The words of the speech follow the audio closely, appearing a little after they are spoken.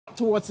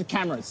towards the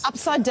cameras.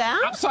 Upside down?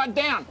 Upside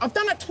down. I've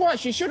done it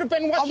twice. You should have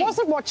been watching. I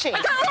wasn't watching.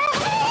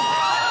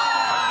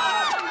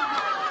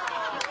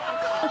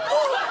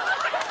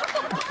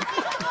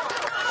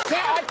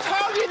 Yeah, I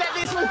told you that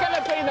this was going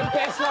to be the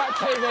best live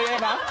TV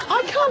ever. I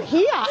can't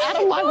hear out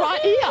of my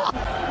right ear.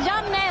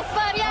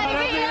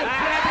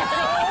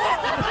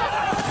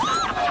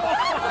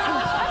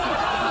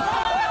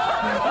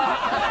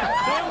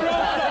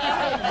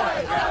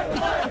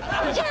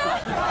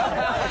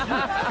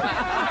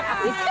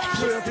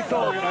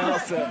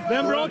 Det är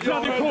en bra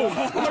tradition.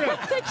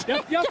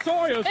 Jag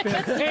sa just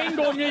det. En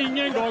gång är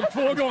ingen gång,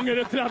 2 gånger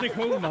är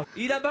tradition.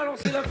 Il a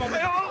balancé la pomme.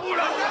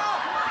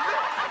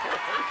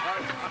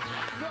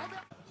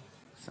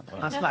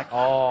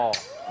 Oh.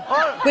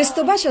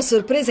 Questo bacio a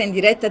sorpresa in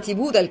diretta TV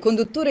dal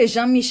conduttore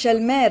Jean-Michel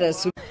Maire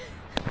su...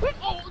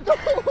 Oh,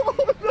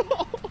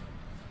 no.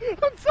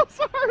 I'm so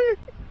sorry.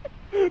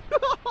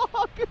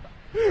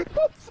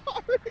 I'm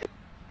sorry.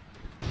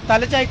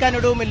 തലചായ്ക്കാൻ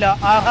ഇടവുമില്ല,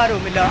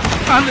 ആഹാരവുമില്ല,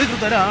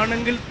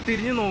 അനിരുദ്ധരാണെങ്കിൽ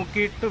തിരിഞ്ഞു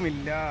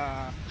നോക്കിയിട്ടുമില്ല.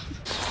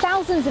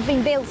 Thousands have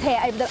been built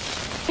here over the...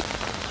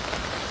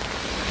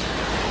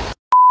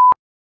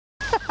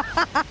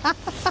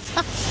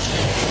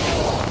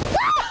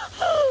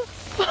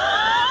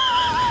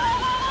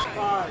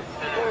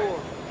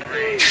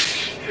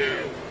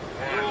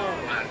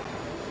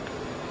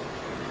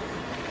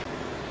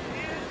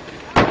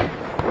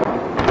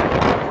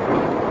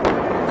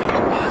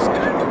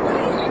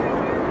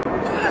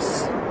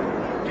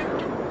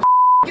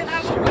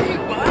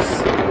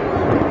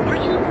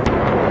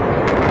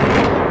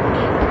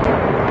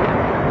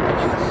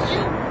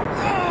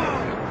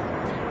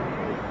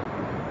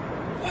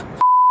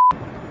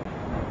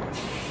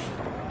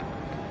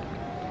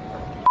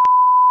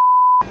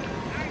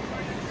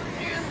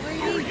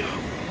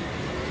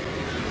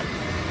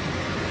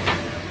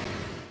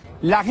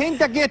 La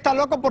gente aquí está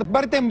loca por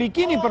verte en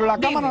bikini, pero la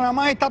cámara nada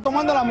más está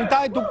tomando la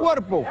mitad de tu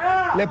cuerpo.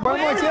 ¿Le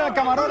podemos decir al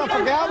camarógrafo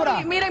que abra?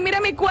 Mira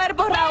mi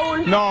cuerpo, Raúl.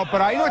 No,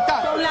 pero ahí no está.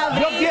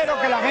 Yo quiero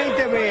que la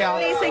gente vea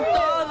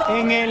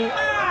en el...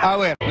 A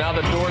ver. Now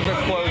the doors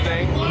are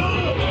closing.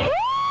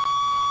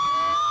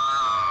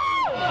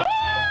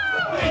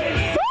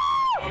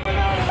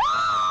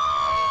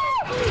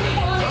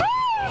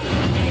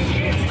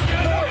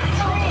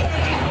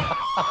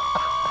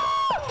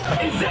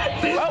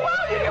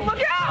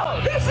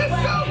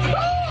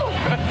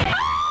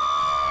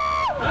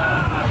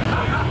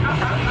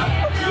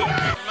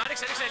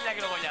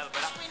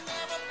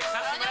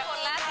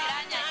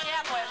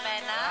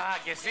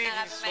 Και εσύ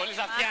σχολείς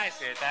αυτιά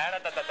εσύ.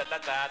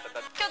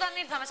 Και όταν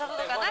ήρθαμε σε αυτό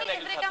το κανάλι και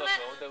βρήκαμε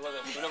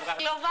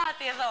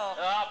κλωβάτι εδώ.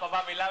 Παπά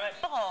μιλάμε.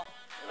 Εγώ.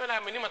 Εμένα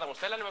μηνύματα μου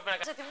στέλνανε.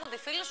 Να σε τιμούν τη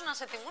φίλη σου, να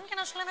σε τιμούν και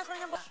να σου λένε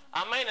χρόνια πολλά.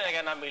 Άμα είναι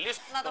για να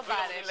μιλήσεις, να το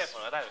πάρεις.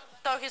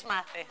 Το έχεις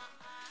μάθει.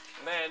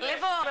 Ναι.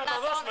 Λοιπόν, να το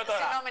δώσουμε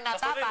τώρα. Συγγνώμη, να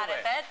τα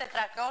πάρετε.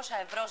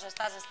 400 ευρώ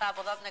ζεστά από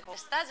εδώ από την εκπομπή.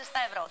 Ζεστά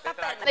ευρώ. Τα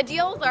παίρνετε. The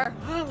deals are...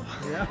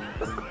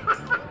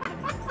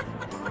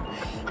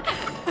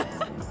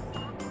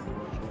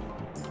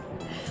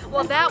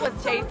 Well, that was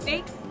tasty.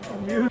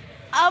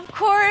 Of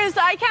course,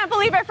 I can't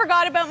believe I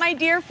forgot about my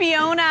dear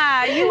Fiona.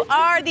 You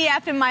are the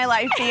F in my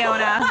life,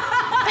 Fiona.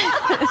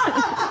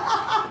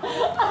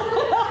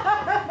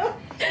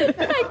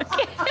 I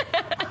can't.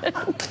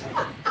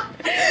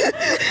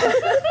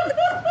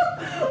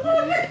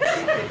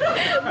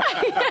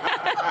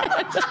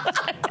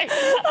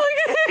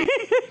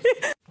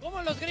 Como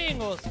los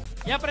gringos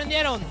ya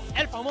aprendieron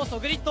el famoso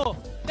grito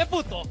de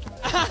puto.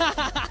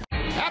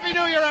 Happy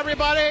New Year,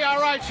 everybody.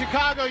 All right,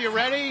 Chicago, you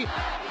ready?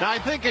 Now, I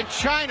think in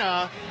China,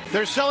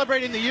 they're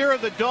celebrating the Year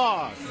of the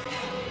Dog.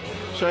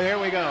 So here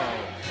we go.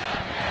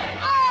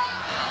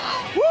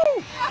 Woo!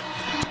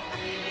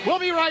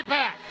 We'll be right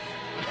back.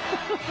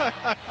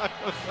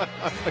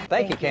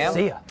 Thank you, Cam.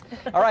 See ya.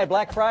 All right,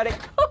 Black Friday.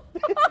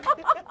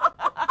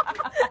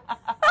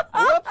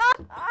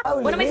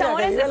 Bueno, mis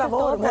amores, esto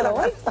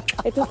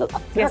es todo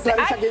por hoy.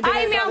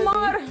 Ay, mi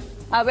amor.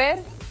 A ver.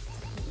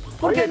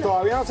 Oye,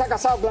 todavía no se ha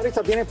casado,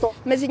 Clarisa, tienes to...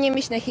 Mezi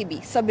nimiž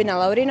nechybí Sabina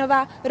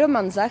Laurinová,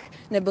 Roman Zach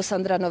nebo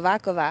Sandra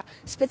Nováková.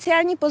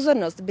 Speciální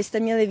pozornost byste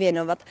měli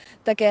věnovat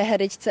také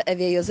herečce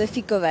Evě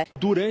Josefíkové.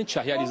 Durante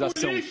a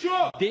realização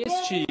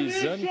deste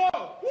exame...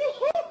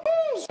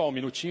 Só um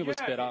minutinho, vou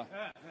esperar.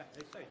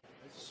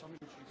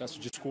 Peço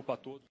desculpa a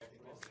todos.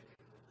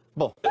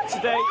 Bom.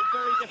 Today,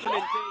 very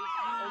definite day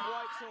on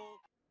Whitehall.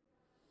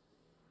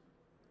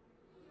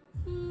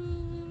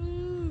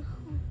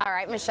 All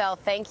right, Michelle,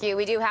 thank you.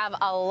 We do have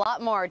a lot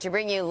more to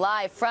bring you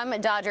live from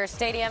Dodger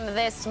Stadium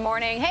this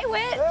morning. Hey,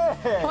 Whit.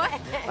 Hey. What?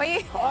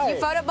 You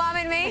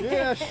photobombing me?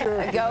 Yeah,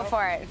 sure. Go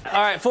for it.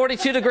 All right,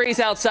 42 degrees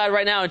outside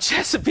right now in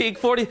Chesapeake.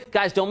 40.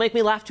 Guys, don't make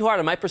me laugh too hard.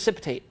 I might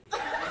precipitate.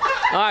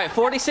 All right,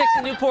 46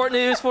 in Newport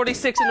News,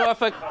 46 in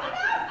Norfolk.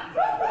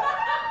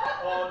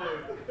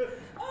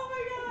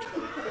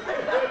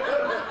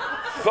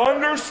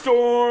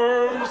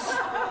 Thunderstorms.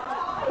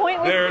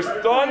 There's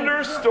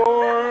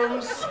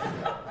thunderstorms.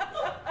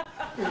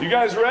 You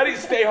guys ready?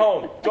 Stay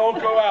home. Don't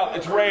go out.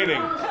 It's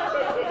raining.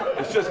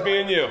 It's just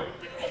me and you.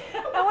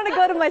 I want to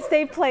go to my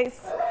safe place.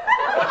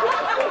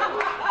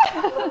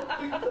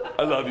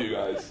 I love you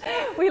guys.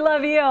 We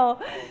love you.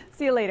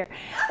 See you later.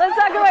 Let's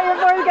talk about your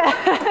fourth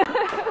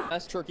guest.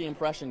 Best turkey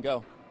impression,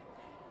 go.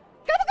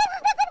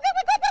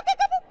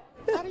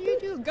 How do you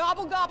do?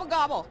 Gobble, gobble,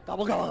 gobble.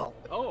 Gobble, gobble.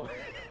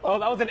 Oh,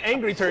 that was an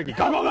angry turkey.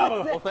 Gobble,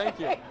 gobble. Well, thank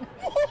you.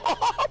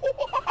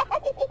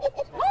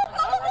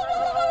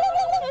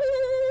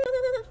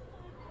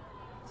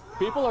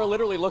 People are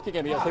literally looking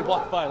at me as they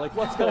walk by, like,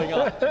 what's going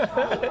on?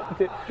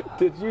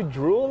 Did you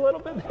drool a little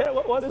bit there?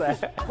 What was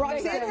that?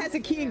 Roxanne has a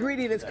key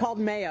ingredient. It's called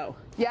mayo.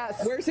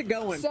 Yes. Where's it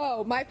going?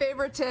 So, my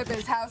favorite tip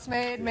is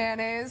house-made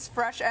mayonnaise,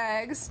 fresh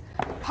eggs.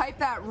 Pipe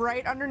that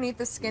right underneath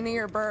the skin of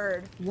your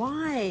bird.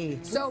 Why?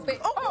 So, That's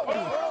a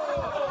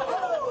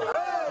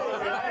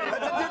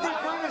different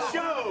kind of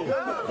show.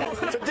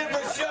 It's a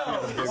different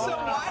show. So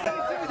why do you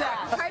do that?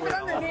 Pipe it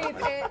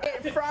underneath.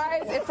 It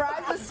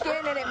fries the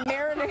skin and it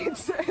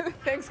marinates.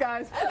 Thanks,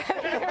 guys. It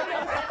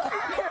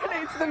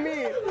marinates the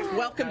meat.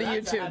 Welcome to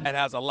YouTube. It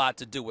has a lot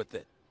to do with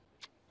it.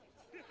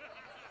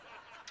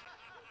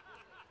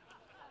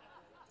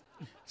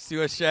 See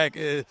what Shaq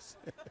is?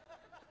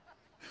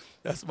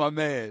 That's my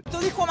man. Tu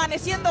disco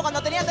Amaneciendo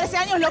cuando tenía 13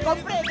 años lo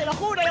compré, te lo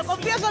juro, lo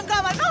confieso en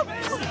cámara. No.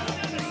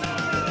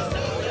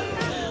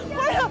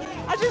 Bueno,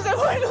 así se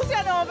fue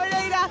Luciano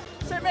Pereira,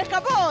 se me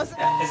escapó. As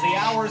the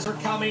hours are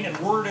coming and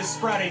word is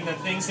spreading that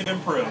things have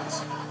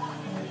improved.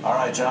 All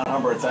right, John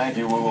Humbert, thank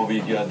you. We will be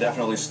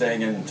definitely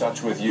staying in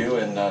touch with you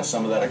and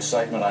some of that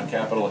excitement on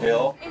Capitol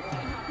Hill.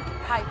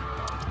 Hi.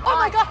 Oh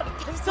my God.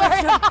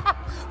 Sorry.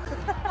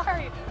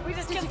 Sorry. We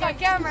just kissed on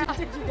camera.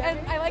 And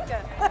I liked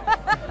it. Well,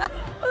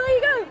 there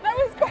you go. That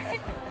was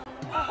great.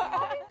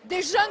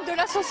 Des jeunes de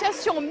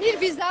l'association 1000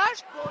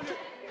 Visages.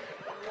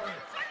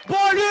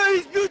 Banlieue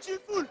is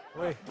beautiful.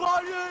 Oui.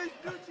 Banlieue is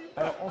beautiful.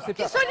 Alors, on sait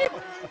pas.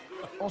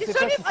 Qui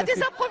se livrent à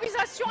des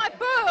improvisations un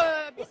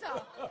peu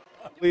bizarres.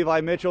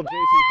 Levi Mitchell, JC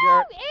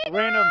Sherritt,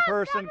 random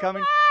person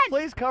coming.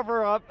 Please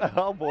cover up.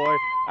 Oh boy,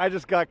 I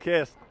just got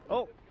kissed.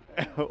 Oh,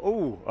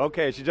 ooh,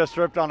 okay, she just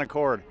tripped on a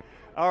cord.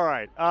 All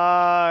right,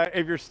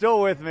 if you're still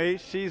with me,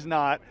 she's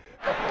not.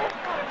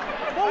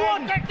 Who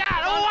wants it?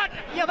 Who wants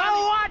it? Who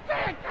wants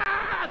it?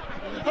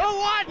 Who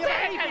wants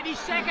it? 80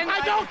 seconds.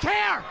 I don't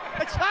care.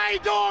 I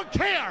don't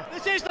care.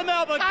 This is the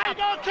Melbourne Cup. I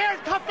don't care.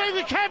 Cup thing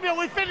we came here.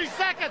 We finished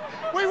second.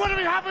 We would have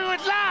been happy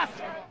with last.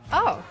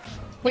 Oh,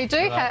 we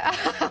do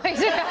have. We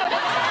do have.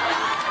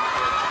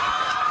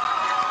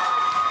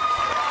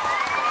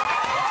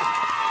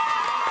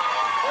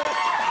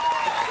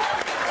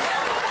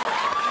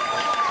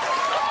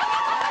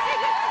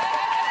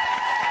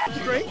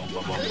 Drink? A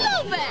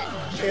little bit.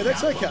 Yeah,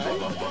 that's okay.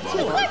 It's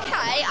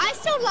okay. I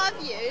still love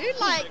you.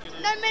 Like,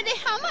 no matter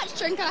how much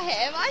drink I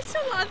have, I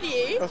still love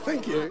you. Oh,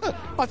 thank you.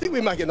 I think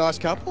we make a nice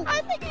couple.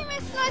 I think we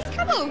make a nice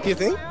couple. Do you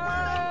think?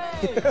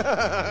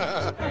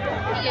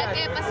 Ya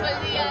que pasó el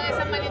día de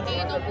San Valentín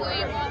y no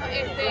pudimos,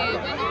 bueno, tener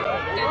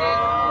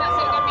un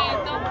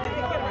acercamiento,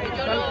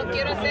 yo lo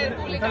quiero hacer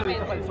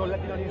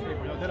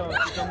públicamente.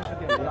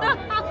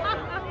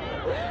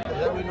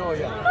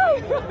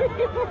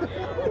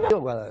 Io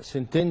guarda,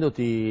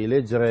 sentendoti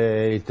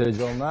leggere il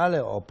telegiornale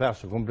ho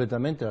perso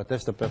completamente la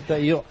testa per te.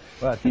 Io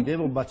guarda, ti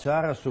devo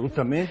baciare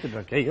assolutamente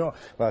perché io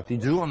guarda, ti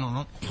giuro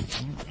non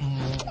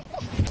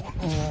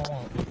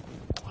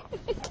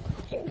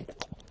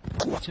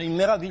sei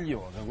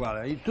meravigliosa,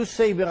 guarda, tu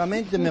sei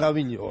veramente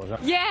meravigliosa.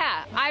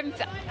 Yeah,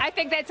 I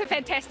think that's a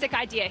fantastic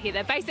idea,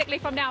 Heather. Basically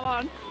from now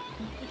on.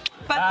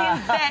 But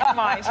then that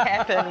might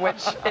happen,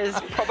 which is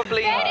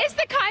probably That is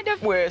the kind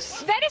of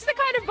worse. That is the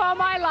kind of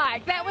bomb I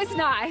like. That was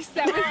nice.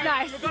 That was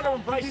nice. You've got to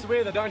embrace the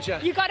weather, don't you?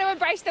 You got to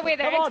embrace the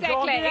weather. Come on,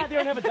 exactly. John, get out there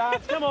and have a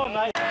dance. Come on,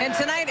 mate. And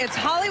tonight it's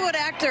Hollywood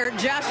actor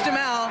Josh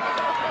Duhamel,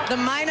 the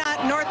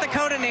Minot, North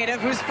Dakota native,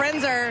 whose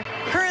friends are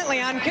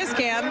currently on Kiss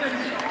Cam.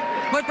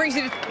 What brings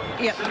you to...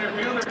 Yep.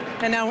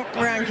 And now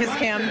we're on Kiss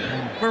Cam.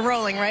 We're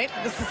rolling, right?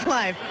 This is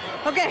live.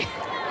 Okay.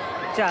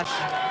 Josh.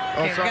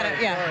 Oh, Okay, sorry.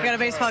 we got a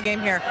baseball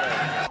game here.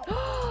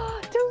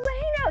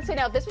 Delano. So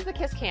now, if this was a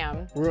Kiss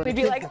Cam, We're on we'd a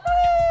be Kiss- like,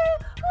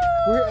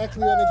 We're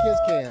actually on a Kiss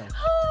Cam.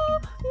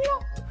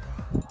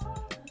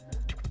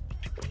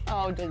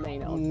 oh,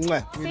 Delano.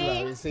 Mwah. We love See,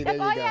 you. See, that's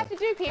there all you you have go. to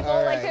do, people.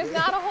 All Like, right. there's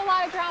not a whole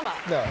lot of drama.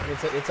 No,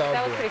 it's all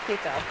That good. was pretty cute,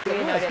 though. We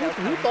Yes, noted.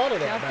 who thought of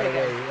that, That was by the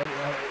pretty way? good.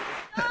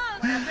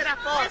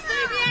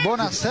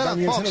 Buonasera,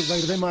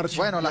 Fox.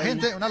 Bueno, la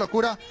gente, una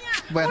locura.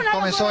 Bueno,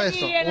 comenzó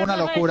esto, una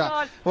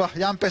locura. Buah,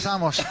 ya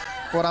empezamos.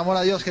 Por amor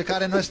a Dios, que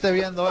Karen no esté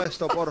viendo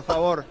esto, por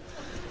favor.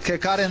 Que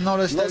Karen no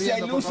lo esté No sea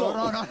viendo, por iluso.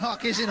 favor. No,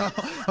 aquí sí no.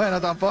 Bueno,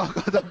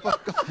 tampoco.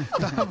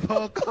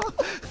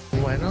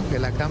 Bueno, que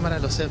la cámara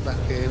lo sepa,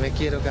 que me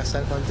quiero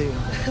casar contigo.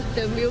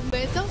 Te envío un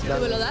beso,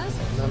 ¿me lo das?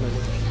 Dámelo.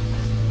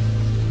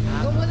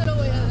 ¿Cómo te lo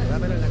voy a dar?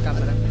 Dámelo en la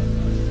cámara.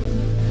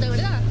 ¿De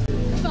verdad?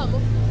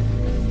 Vamos.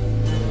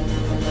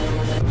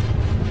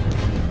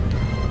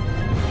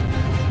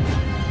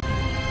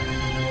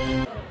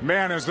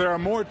 Man, is there a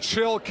more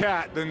chill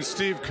cat than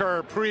Steve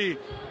Kerr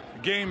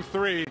pre-Game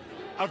 3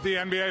 of the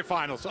NBA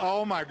Finals?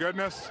 Oh, my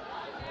goodness.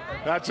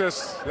 That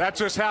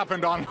just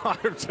happened on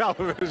live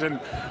television.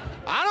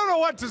 I don't know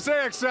what to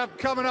say except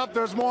coming up,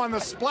 there's more on the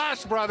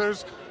Splash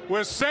Brothers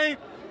with Saint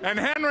and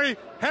Henry.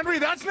 Henry,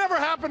 that's never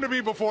happened to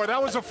me before.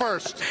 That was a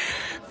first.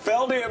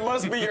 Feldy, it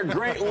must be your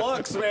great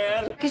looks,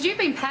 man. Because you've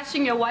been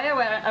pashing your way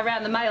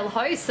around the male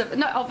hosts of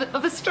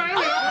Australia.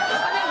 I've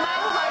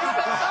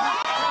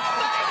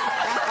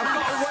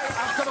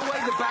got to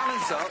weigh the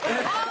balance up.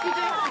 You do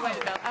have to weigh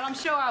the balance, and I'm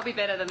sure I'll be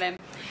better than them.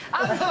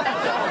 Sorry,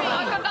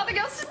 I've got nothing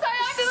else to say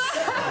after that.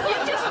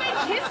 You've just been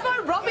kissed by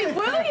Robbie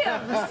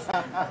Williams.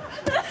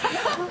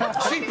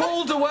 She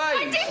pulled away.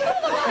 I did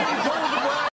pull away.